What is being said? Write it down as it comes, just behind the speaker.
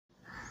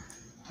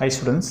Hi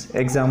students,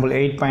 example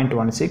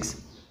 8.16.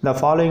 The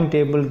following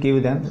table give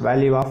the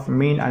value of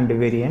mean and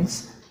variance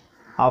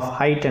of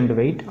height and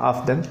weight of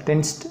the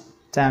 10th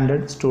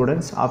standard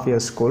students of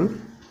your school.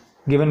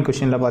 Given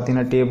question la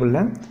pathina table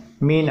la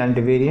mean and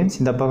variance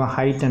இந்த பக்கம்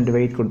height and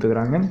weight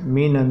கொடுத்துக்கறாங்க.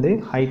 mean வந்து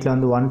heightல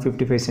வந்து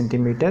 155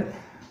 cm,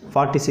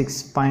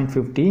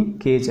 46.50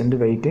 kg and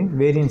weight.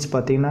 variance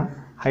பாத்தீங்கன்னா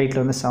heightல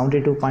வந்து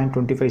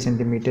 72.25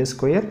 cm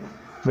square,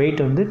 weight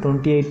வந்து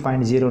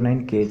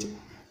 28.09 kg.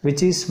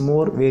 which is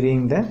more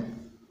varying the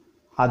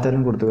other னு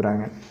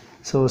கொடுத்துக்கறாங்க.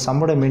 So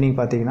சம்மோட meaning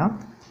பார்த்தீங்கன்னா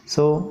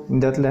so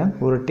இந்த இடத்துல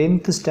ஒரு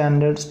 10th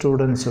ஸ்டாண்டர்ட்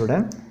ஸ்டூடெண்ட்ஸோட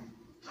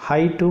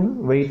ஹைட்டும்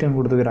வெயிட்டும்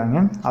கொடுத்துக்கிறாங்க.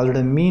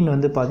 அதோட மீன்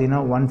வந்து பார்த்தீங்கன்னா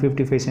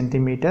 155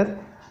 சென்டிமீட்டர்,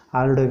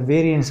 அதோட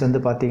வேரியன்ஸ்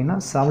வந்து பார்த்தீங்கன்னா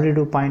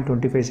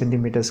 72.25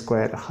 centimetre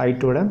square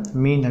ஹைட்டோட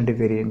mean and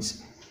variance.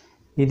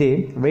 இதே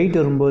வெயிட்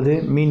வரும்போது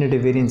மீன் அண்ட்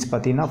வேரியன்ஸ்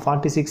பார்த்தீங்கன்னா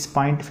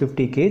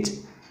 46.50 kg,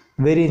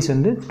 வேரியன்ஸ்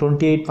வந்து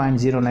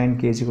 28.09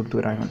 kg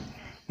கொடுத்துக்கிறாங்க.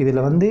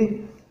 இதில் வந்து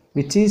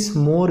which is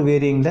more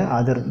varying the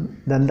other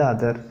than the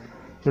other.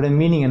 இதோட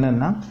மீனிங்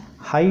என்னென்னா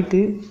ஹைட்டு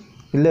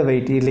இல்லை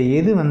வெயிட் இல்லை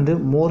எது வந்து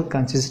மோர்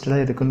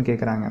கன்சிஸ்டண்டாக இருக்குன்னு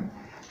கேட்குறாங்க.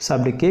 ஸோ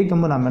அப்படி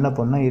கேட்கும்போது நம்ம என்ன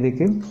பண்ணோம்,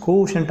 இதுக்கு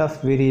கோஎஃபிஷியன்ட் ஆஃப்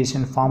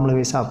வேரியேஷன் ஃபார்முலா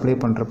வைஸாக அப்ளை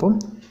பண்ணுறப்போ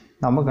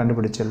நம்ம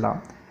கண்டுபிடிச்சிடலாம்.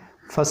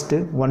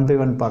 ஃபஸ்ட்டு 1 by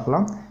 1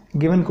 பார்க்கலாம்.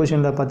 கிவன்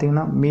கொஷனில்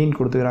பார்த்தீங்கன்னா மீன்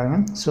கொடுத்துக்கிறாங்க.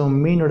 ஸோ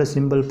மீனோட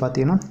சிம்பிள்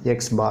பார்த்தீங்கன்னா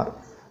எக்ஸ் பார்.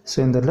 ஸோ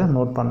இந்த இதில்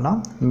நோட் பண்ணலாம்,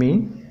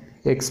 மீன்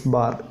X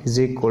bar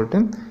is equal to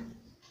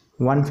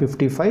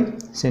 155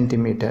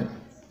 centimetre.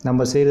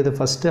 நம்ம செய்கிறது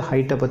ஃபஸ்ட்டு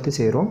ஹைட்டை பற்றி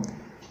செய்கிறோம்.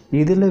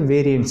 இதில்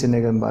வேரியன்ஸ்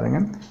என்னன்னு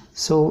பாருங்கள்.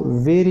 ஸோ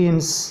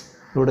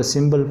வேரியன்ஸோட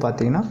சிம்பிள்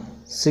பார்த்தீங்கன்னா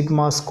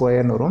சிக்மா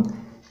ஸ்கொயர்னு வரும்,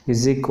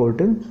 இஸ் ஈக்குவல்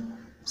டு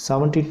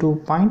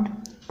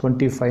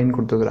 72.25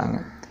 கொடுத்துக்கிறாங்க.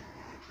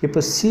 இப்போ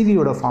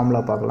சிவியோட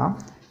ஃபார்முலா பார்க்கலாம்.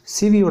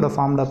 சிவியோட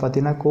ஃபார்முலா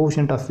பார்த்தீங்கன்னா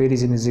coefficient of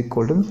variation is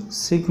equal to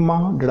sigma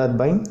divided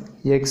by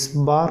X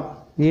bar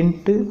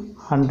into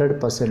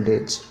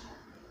 100%.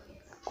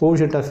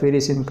 Coefficient of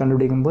variation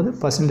கண்டுபிடிக்கும் போது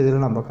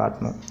பர்சன்டேஜில் நம்ம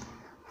காட்டணும்.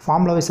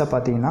 ஃபார்முலா வைஸாக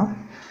பார்த்தீங்கன்னா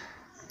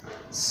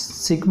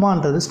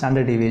சிக்மான்றது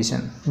ஸ்டாண்டர்ட்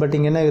டிவியேஷன், பட்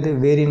இங்கே என்ன இருக்குது,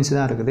 வேரியன்ஸ்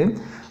தான் இருக்குது.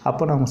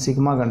 அப்போ நம்ம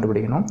சிக்மா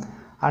கண்டுபிடிக்கணும்.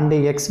 And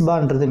X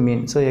பார்ன்றது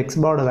mean. So X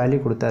பாரோட value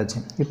கொடுத்தாச்சு.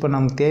 இப்போ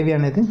நமக்கு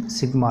தேவையானது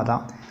சிக்மா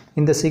தான்.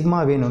 இந்த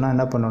சிக்மா வேணும்னா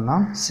என்ன பண்ணணும்னா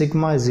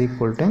சிக்மா இஸ்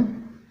ஈக்குவல் டு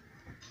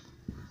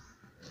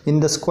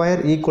இந்த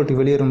ஸ்கொயர் ஈக்குவல் டு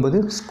வெளியே வரும்போது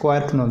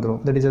ஸ்கொயர் ரூட்னு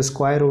வந்துடும். That is a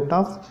square root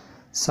of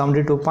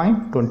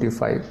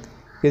 72.25.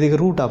 இதுக்கு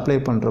ரூட் அப்ளை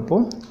பண்ணுறப்போ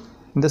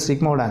இந்த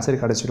சிக்மாவோட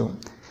ஆன்சர் கிடச்சிடும்.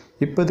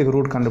 இப்போ இதுக்கு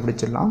ரூட்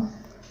கண்டுபிடிச்சிடலாம்.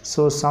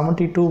 ஸோ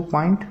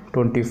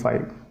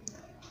 72.25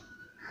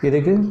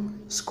 இதுக்கு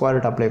ஸ்கொயர்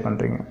ரூட் அப்ளை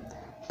பண்ணுறீங்க.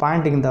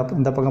 பாயிண்ட்டுக்கு இந்த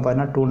பக்கம்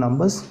பார்த்தீங்கன்னா 2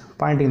 நம்பர்ஸ்,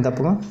 பாயிண்ட்டுக்கு இந்த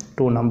பக்கம்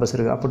 2 நம்பர்ஸ்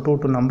இருக்குது. அப்போ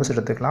 2 நம்பர்ஸ்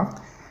எடுத்துக்கலாம்.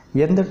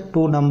 எந்த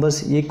 2 நம்பர்ஸ்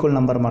ஈக்குவல்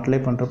நம்பர்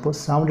அப்ளை பண்ணுறப்போ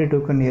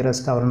 72க்கு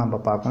நியரஸ்ட்டாக வரும் நம்ம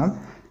பார்க்கணும்.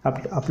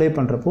 அப்ளை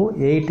பண்ணுறப்போ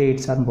 8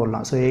 8s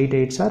போடலாம். ஸோ 8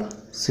 8s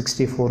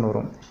 64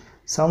 வரும்.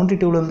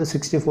 72லேருந்து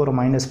 64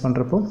 மைனஸ்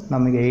பண்ணுறப்போ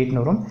நமக்கு 8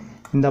 வரும்.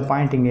 இந்த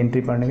பாயிண்ட் இங்கே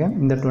என்ட்ரி பண்ணுங்கள்.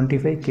 இந்த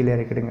 25 கீழே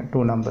இறக்கிடுங்க.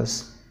 2 நம்பர்ஸ்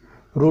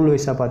ரூல்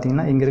வைஸாக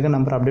பார்த்தீங்கன்னா இங்கே இருக்க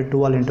நம்பர் அப்படியே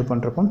 2ஆல் என்ட்ரு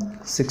பண்ணுறப்போ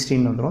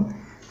 16 வந்துடும்.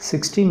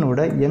 16ஓட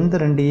எந்த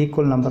 2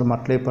 ஈக்குவல் நம்பர்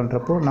மல்டிப்ளை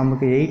பண்ணுறப்போ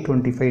நமக்கு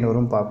 825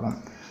 வரும் பார்க்கணும்.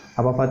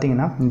 அப்போ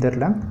பார்த்தீங்கன்னா இந்த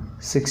இடத்துல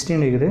 16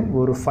 இருக்குது,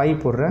 ஒரு 5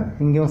 போடுறேன்,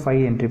 இங்கேயும்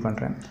 5 என்ட்ரி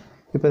பண்ணுறேன்.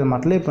 இப்போ இதை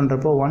மல்டிப்ளை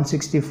பண்ணுறப்போ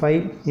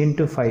 165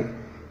 × 5.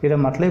 இதை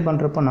மல்டிப்ளை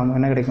பண்ணுறப்போ நமக்கு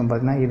என்ன கிடைக்கும்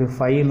பார்த்தீங்கன்னா இது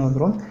 5ன்னு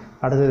வந்துடும்,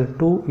 அடுத்தது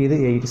 2, இது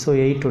 8. ஸோ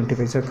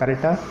 825. ஸோ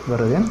கரெக்டாக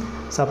வருது.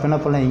 ஸோ அப்போ என்ன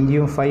பண்ணலாம்,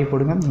 இங்கேயும் 5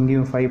 போடுங்க,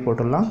 இங்கேயும் 5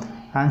 போட்டுடலாம்.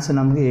 ஆன்சர்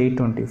நமக்கு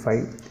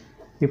 825.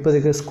 இப்போ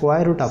இதுக்கு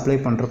ஸ்கொயர் ரூட் அப்ளை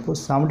பண்ணுறப்போ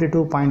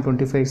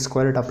 72.25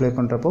 ஸ்கொயர் ரூட் அப்ளை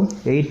பண்ணுறப்போ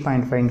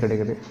 8.5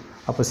 கிடைக்குது.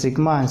 அப்போ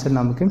சிக்மா ஆன்சர்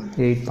நமக்கு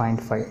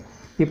 8.5.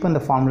 இப்போ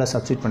இந்த ஃபார்முலா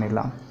சப்ஸ்டிட்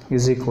பண்ணிடலாம்.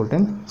 Is equal to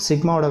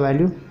சிக்மாவோட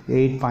value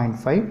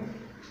 8.5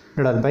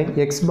 divided by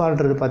X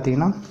பார்ன்றது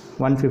பார்த்தீங்கன்னா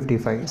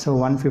 155. So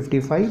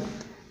 155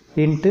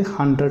 into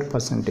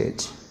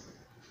 100%.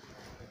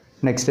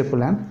 நெக்ஸ்ட்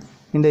ஸ்டெப்பில்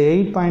இந்த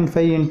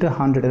 8.5 ×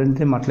 100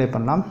 ரெண்டுத்தையும் மல்டிப்ளை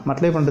பண்ணலாம்.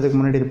 மல்டிப்ளை பண்ணுறதுக்கு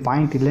முன்னாடி இது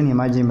பாயிண்ட் இல்லைன்னு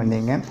இமேஜின்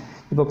பண்ணிங்க.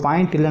 இப்போ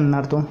பாயிண்ட் இல்லைன்னு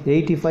அர்த்தம்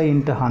 85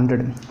 ×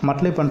 100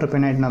 மல்டிப்ளை பண்ணுறப்ப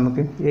என்ன ஆகிட்டு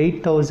நமக்கு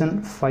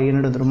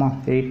 8500 வந்துருமா,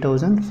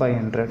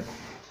 8500.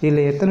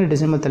 இதில் எத்தனை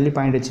டெசிமல் தள்ளி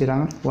பாயிண்ட்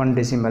வச்சுக்கிறாங்க, 1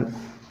 டெசிமல்.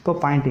 இப்போ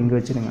பாயிண்ட் இங்கே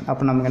வச்சுருங்க.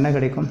 அப்போ நமக்கு என்ன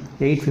கிடைக்கும்,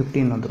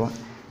 815 வந்துடும்.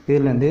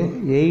 இதுலேருந்து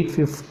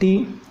 850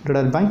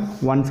 டிவைடட் பை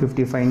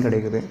 155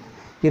 கிடைக்குது.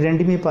 இது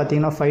ரெண்டுமே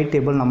பார்த்தீங்கன்னா 5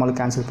 டேபிள் நம்மளால்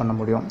கேன்சல் பண்ண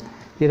முடியும்.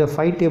 இதை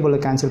 5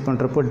 டேபிளில் கேன்சல்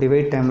பண்ணுறப்போ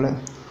டிவைட் டைமில்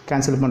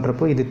கேன்சல்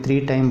பண்ணுறப்போ இது 3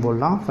 டைம்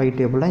போடலாம், 5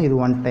 டேபிளில் இது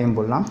 1 டைம்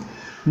போடலாம்.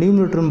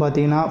 நியூமரேட்டரும்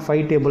பார்த்தீங்கன்னா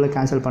 5 டேபிளில்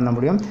கேன்சல் பண்ண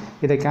முடியும்.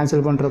 இதை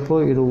கேன்சல் பண்ணுறப்போ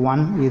இது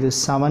 1, இது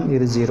 7,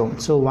 இது 0.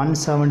 ஸோ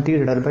 170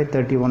 டிவைட் பை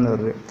 31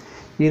 வருது.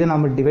 இதை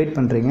நம்ம டிவைட்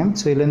பண்ணுறீங்க.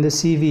 ஸோ இதுலேருந்து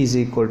CV is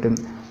equal to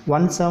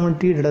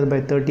 170 divide by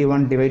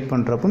 31 divide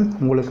பண்ணுறப்போ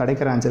உங்களுக்கு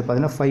கிடைக்கிற ஆன்சர்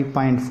பார்த்தீங்கன்னா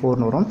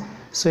 5.4 வரும்.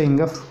 ஸோ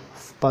இங்கே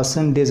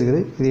பர்சன்டேஜ்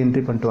இருக்குது, இது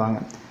என்ட்ரி பண்ணிட்டு வாங்க.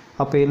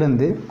 அப்போ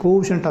இதுலேருந்து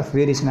கோஎஃபிஷியன்ட் ஆஃப்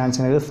வேரியேஷன்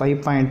ஆன்சர்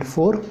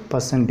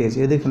 5.4%.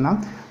 எதுக்குன்னா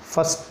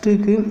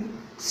ஃபஸ்ட்டுக்கு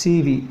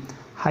CV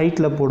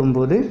ஹைட்டில்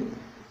போடும்போது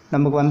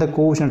நமக்கு வந்த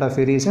கோஎஃபிஷியன்ட் ஆஃப்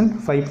வேரியேஷன்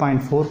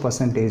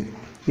 5.4%.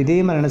 இதே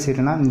மாதிரி என்ன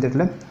செய்யறேன்னா இந்த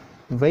இடத்துல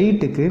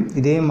வெயிட்டுக்கு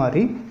இதே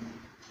மாதிரி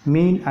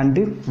மீன்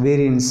அண்டு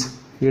வேரியன்ஸ்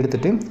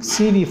எடுத்துகிட்டு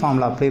சிவி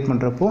ஃபார்மில் அப்ளை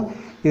பண்ணுறப்போ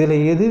இதில்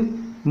எது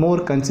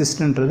மோர்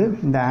கன்சிஸ்டன்ட்றது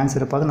இந்த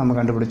ஆன்சரை பார்த்து நம்ம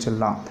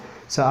கண்டுபிடிச்சிடலாம்.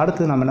 ஸோ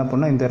அடுத்து நம்ம என்ன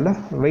பண்ணோம், இந்த இதில்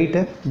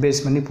வெயிட்டை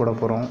பேஸ் பண்ணி போட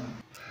போகிறோம்.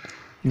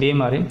 இதே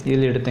மாதிரி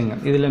இதில் எடுத்துங்க.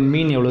 இதில்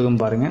மீன்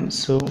எவ்வளோன்னு பாருங்கள்.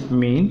 ஸோ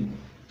மீன்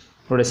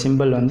ஓட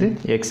சிம்பிள் வந்து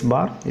X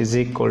bar is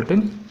equal to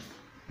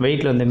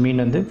வெயிட்டில் வந்து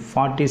மீன் வந்து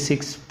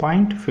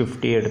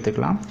 46.50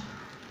 எடுத்துக்கலாம்.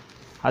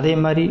 அதே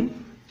மாதிரி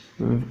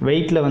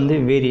வெயிட்டில் வந்து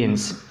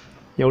வேரியன்ஸ்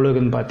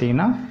எவ்வளோக்குன்னு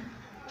பார்த்தீங்கன்னா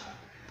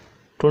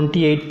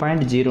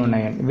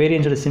 28.09.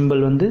 வேரியன்ஸோட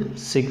சிம்பிள் வந்து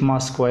சிக்மா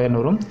ஸ்கொயர்னு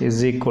வரும்.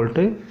 இஸ் ஈக்குவல்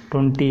டு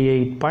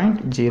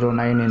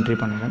 28.09 என்ட்ரி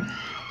பண்ணுங்கள்.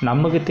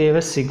 நமக்கு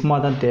தேவை சிக்மா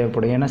தான்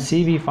தேவைப்படும். ஏன்னா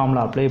சிவி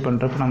ஃபார்மில் அப்ளை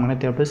பண்ணுறப்ப நமக்கு என்ன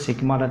தேவைப்படுது,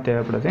 சிக்மா தான்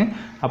தேவைப்படுது.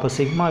 அப்போ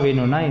சிக்மா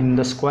வேணும்னா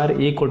இந்த ஸ்கொயர்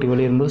ஈக்குவல் டு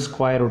வெளியே இருக்கும்போது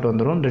ஸ்கொயர் ரூட்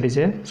வந்துடும். That is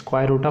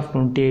square root of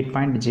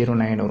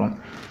 28.09 வரும்.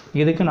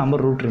 இதுக்கு நம்ம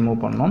ரூட் ரிமூவ்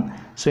பண்ணோம்.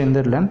 ஸோ இந்த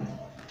இதில்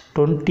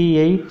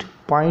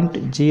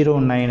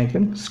 28.09க்கு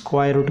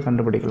ஸ்கொயர் ரூட்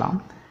கண்டுபிடிக்கலாம்.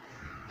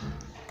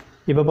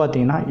 இப்போ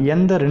பார்த்தீங்கன்னா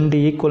எந்த ரெண்டு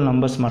ஈக்குவல்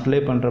நம்பர்ஸ் அப்ளை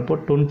பண்ணுறப்போ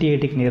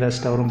 28க்கு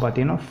நியரஸ்ட்டாக வரும்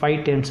பார்த்தீங்கன்னா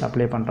 5 டைம்ஸ்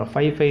அப்ளை பண்ணுறோம்.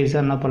 5 5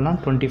 என்ன பண்ணலாம்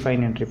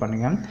 25 என்ட்ரி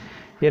பண்ணுங்கள்.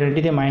 இது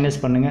ரெண்டுத்தையும் மைனஸ்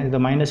பண்ணுங்கள். இதை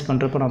மைனஸ்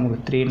பண்ணுறப்போ நமக்கு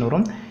 3ன்னு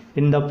வரும்.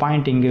 இந்த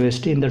பாயிண்ட் இங்கே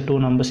வச்சுட்டு இந்த 2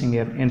 நம்பர்ஸ் இங்கே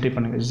என்ட்ரி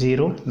பண்ணுங்கள்.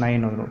 0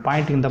 9 வரும்.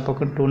 பாயிண்ட் இந்த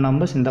பக்கம் 2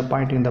 நம்பர்ஸ், இந்த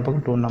பாயிண்ட் இந்த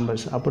பக்கம் 2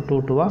 நம்பர்ஸ். அப்போ 2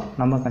 2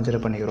 நம்ம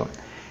கன்சிடர் பண்ணிக்கிறோம்.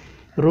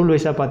 ரூல்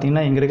வைஸாக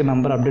பார்த்தீங்கன்னா இங்கே இருக்க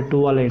நம்பர் அப்படியே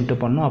 2ஆல் இன்ட்டு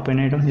பண்ணும். அப்போ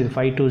என்ன ஆகிடும், இது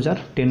 5 2s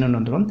are 10ன்னு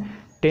வந்துடும்.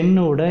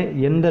 10ஓட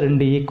எந்த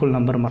ரெண்டு ஈக்குவல்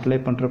நம்பர் அப்ளை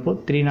பண்ணுறப்போ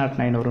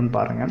 309 வரும்னு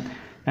பாருங்கள்.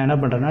 நான் என்ன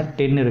பண்ணுறேன்னா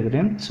 10 இருக்குது.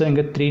 ஸோ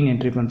இங்கே 3ன்னு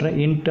என்ட்ரி பண்ணுறேன்.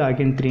 இன்ட்டு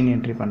அகைன் 3ன்னு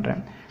என்ட்ரி பண்ணுறேன்.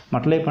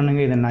 மல்டிப்ளை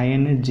பண்ணுங்கள். இது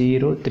 9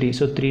 0 3.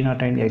 ஸோ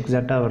 309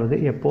 எக்ஸாக்டாக வருது.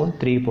 எப்போது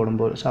 3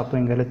 போடும்போது. ஸோ அப்போ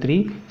இங்கே 3,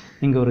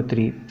 இங்கே ஒரு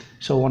 3.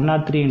 So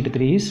 103 ×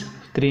 3 is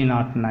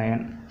 309.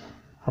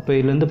 அப்போ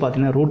இதுலேருந்து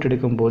பார்த்தீங்கன்னா ரூட்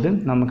எடுக்கும்போது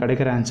நம்ம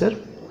கிடைக்கிற ஆன்சர்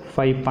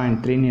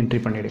 5.3ன்னு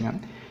என்ட்ரி பண்ணிவிடுங்க.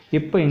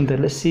 இப்போ இந்த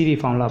இதில் சிவி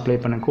ஃபார்மில் அப்ளை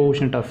பண்ண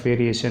coefficient of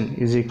variation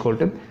is equal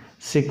to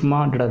sigma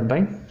divided by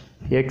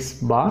X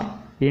bar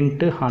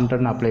into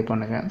 100ன்னு apply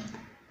பண்ணுங்கள்.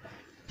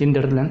 இந்த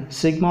இடத்துல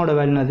சிக்மாவோட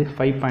வேல்யூ அது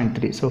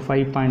 5.3. So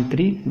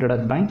 5.3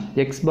 divided by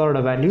X பாரோட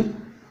value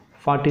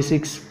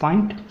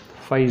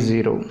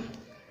 46.50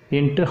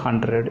 into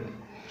 100.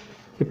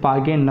 இப்போ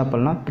அகெயின் என்ன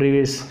பண்ணலாம்,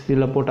 ப்ரீவியஸ்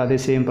இதில் போட்டு அதே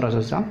சேம்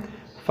ப்ராசஸ் தான்.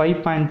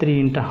 5.3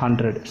 இன்ட்டு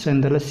 100. ஸோ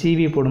இந்த இதில்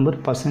சிவி போடும்போது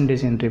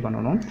பர்சன்டேஜ் என்ட்ரி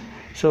பண்ணணும்.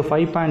 ஸோ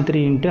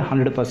 5.3 இன்ட்டு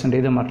 100%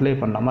 இதை மல்டிப்ளை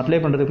பண்ணலாம். மல்டிப்ளை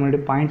பண்ணுறதுக்கு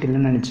முன்னாடி பாயிண்ட்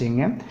இல்லைன்னு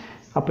நினச்சிங்க.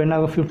 அப்போ என்ன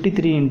ஆகும்,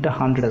 53 இன்ட்டு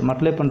 100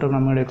 மல்டிப்ளை பண்ணுறது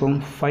நம்ம கிடைக்கும்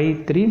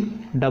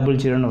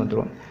 5300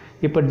 வந்துடும்.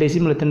 இப்போ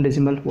டெசிமல் எத்தனை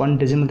டெசிமல், 1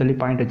 டெசிமல் தள்ளி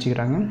பாயிண்ட்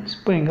வச்சுக்கிறாங்க.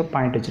 இப்போ இங்கே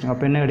பாயிண்ட் வச்சுருங்க.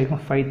 அப்போ என்ன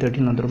கிடைக்கும்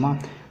 513 வந்துடுமா.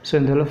 ஸோ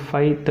இந்த இதில்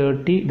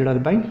 530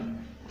 டிவைட் பை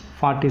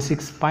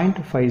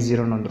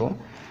 46.50 வந்துடும்.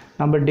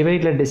 நம்ம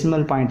டிவைடில்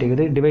டெசிமல் பாயிண்ட்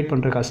இருக்குது, டிவைட்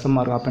பண்ணுற கஷ்டமாக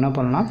இருக்கும். அப்போ என்ன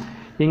பண்ணலாம்,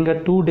 இங்கே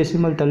 2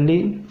 டெசிமல் தள்ளி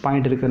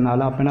பாயிண்ட் இருக்கிறதுனால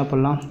அப்போ என்ன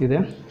பண்ணலாம், இதை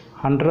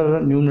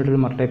 100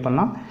 நியூமரேட்டரில் மல்டிப்ளை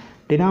பண்ணலாம்.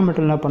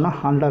 டினாமினேட்டர் என்ன பண்ணால்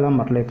 100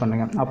 மல்டிப்ளை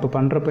பண்ணுங்கள். அப்போ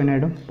பண்ணுறப்போ என்ன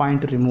ஆகிடும்,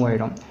 பாயிண்ட் ரிமூவ்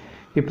ஆகிடும்.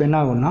 இப்போ என்ன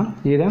ஆகும்னா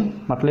இதை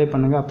மல்டிப்ளை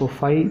பண்ணுங்கள். அப்போ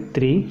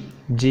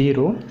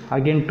 530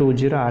 அகெயின்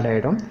 20 ஆட்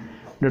ஆகிடும்.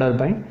 டிவைட்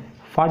பை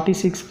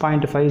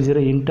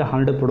 46.50 இன்ட்டு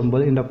 100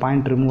 போடும்போது இந்த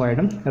பாயிண்ட் ரிமூவ்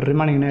ஆகிடும்.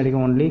 ரிமைனிங் என்ன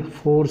ஆகிடும், ஒன்லி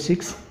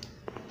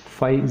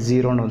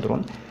 4650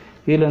 வந்துடும்.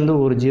 இதுலேருந்து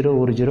ஒரு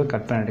 0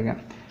 கட் பண்ணிவிடுங்க.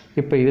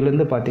 இப்போ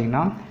இதுலேருந்து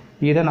பார்த்தீங்கன்னா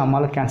இதை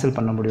நம்மளால் கேன்சல்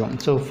பண்ண முடியும்.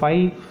 ஸோ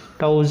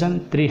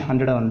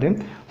 5300 வந்து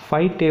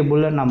 5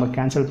 டேபிளில் நம்ம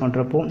கேன்சல்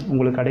பண்ணுறப்போ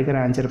உங்களுக்கு கிடைக்கிற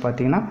ஆன்சர்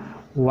பார்த்தீங்கன்னா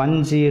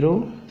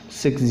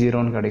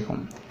 1060ன்னு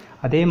கிடைக்கும்.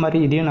 அதே மாதிரி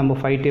இதையும் நம்ம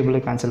 5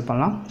 டேபிளில் கேன்சல்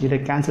பண்ணலாம். இதை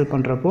கேன்சல்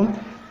பண்ணுறப்போ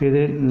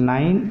இது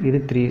 9 இது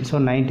 3. ஸோ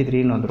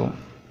 93ன்னு வந்துடும்.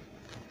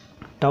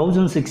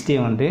 1060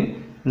 வந்து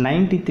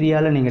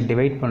 93ஆல் நீங்கள்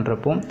டிவைட்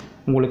பண்ணுறப்போ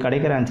உங்களுக்கு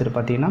கிடைக்கிற ஆன்சர்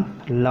பார்த்தீங்கன்னா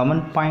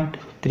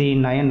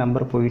 11.39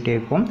 நம்பர் போயிட்டே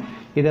இருக்கும்.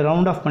 இதை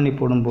ரவுண்ட் ஆஃப் பண்ணி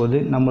போடும்போது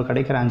நம்ம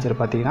கிடைக்கிற ஆன்சர்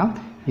பார்த்தீங்கன்னா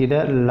இதை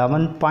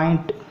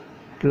 11.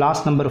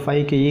 லாஸ்ட் நம்பர்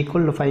 5க்கு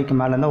ஈக்குவல் 5க்கு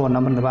மேலே இருந்தால் ஒரு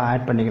நம்பர் இந்த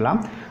ஆட் பண்ணிக்கலாம்.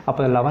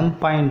 அப்போ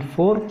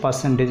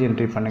 11.4%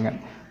 என்ட்ரி பண்ணுங்கள்.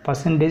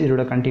 பர்சன்டேஜ்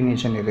இதோட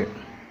கண்டினியூஷன் இது.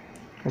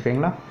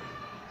 ஓகேங்களா.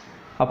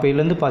 அப்போ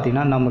இதுலேருந்து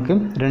பார்த்தீங்கன்னா நமக்கு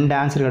 2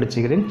 ஆன்சர்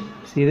கிடச்சிக்குது.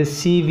 இது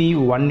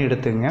CV1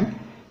 எடுத்துங்க,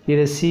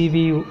 இதை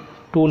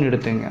CV2ன்னு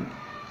எடுத்துங்க.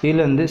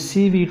 இதில் வந்து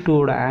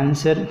CV2ஓட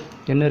ஆன்சர்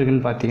என்ன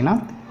இருக்குதுன்னு பார்த்தீங்கன்னா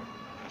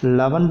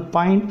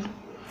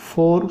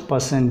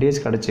 11.4%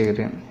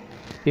 கிடச்சிக்குது.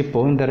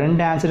 இப்போது இந்த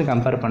 2 ஆன்சரும்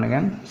கம்பேர்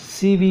பண்ணுங்கள்.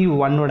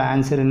 CV1ஓட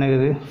ஆன்சர் என்ன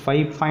இருக்குது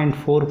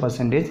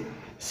 5.4%,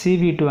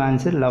 CV2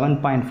 ஆன்சர்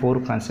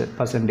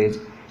 11.4%.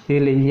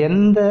 இதில்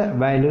எந்த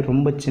வேல்யூ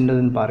ரொம்ப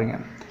சின்னதுன்னு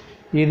பாருங்கள்.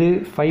 இது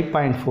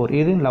 5.4,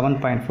 இது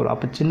 11.4.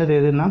 அப்போ சின்னது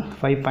எதுன்னா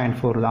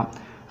 5.4 தான்.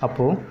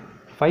 அப்போது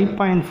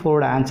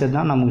 5.4 ஆன்சர்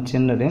தான் நமக்கு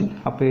சின்னது.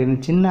 அப்போ இது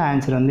சின்ன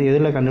ஆன்சர் வந்து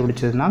எதில்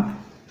கண்டுபிடிச்சதுன்னா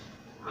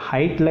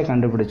ஹைட்டில்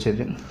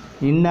கண்டுபிடிச்சது.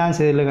 இந்த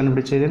ஆன்சர் எதில்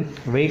கண்டுபிடிச்சது,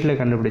 வெயிட்டில்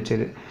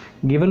கண்டுபிடிச்சது.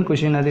 கிவன்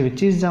கொஷின் அது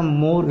which is the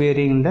more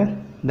varying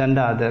than the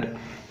other.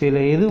 இதில்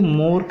எது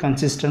மோர்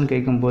கன்சிஸ்டன்ட்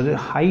கேட்கும்போது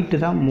ஹைட்டு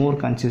தான் மோர்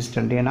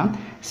கன்சிஸ்டன்ட். ஏன்னா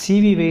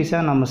சிவி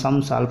வைஸாக நம்ம சம்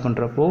சால்வ்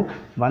பண்ணுறப்போ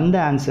வந்த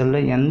ஆன்சரில்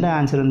எந்த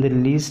ஆன்சர் வந்து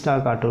லீஸ்ட்டாக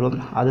காட்டுறோம்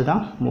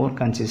அதுதான் மோர்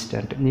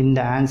கன்சிஸ்டன்ட். இந்த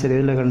ஆன்சர்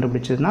எதில்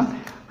கண்டுபிடிச்சதுன்னா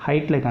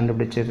ஹைட்டில்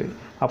கண்டுபிடிச்சது.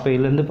 அப்போ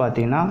இதுலேருந்து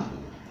பார்த்தீங்கன்னா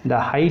the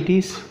height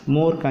is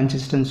more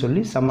consistent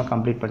சொல்லி சம்மை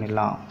கம்ப்ளீட்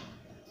பண்ணிடலாம்.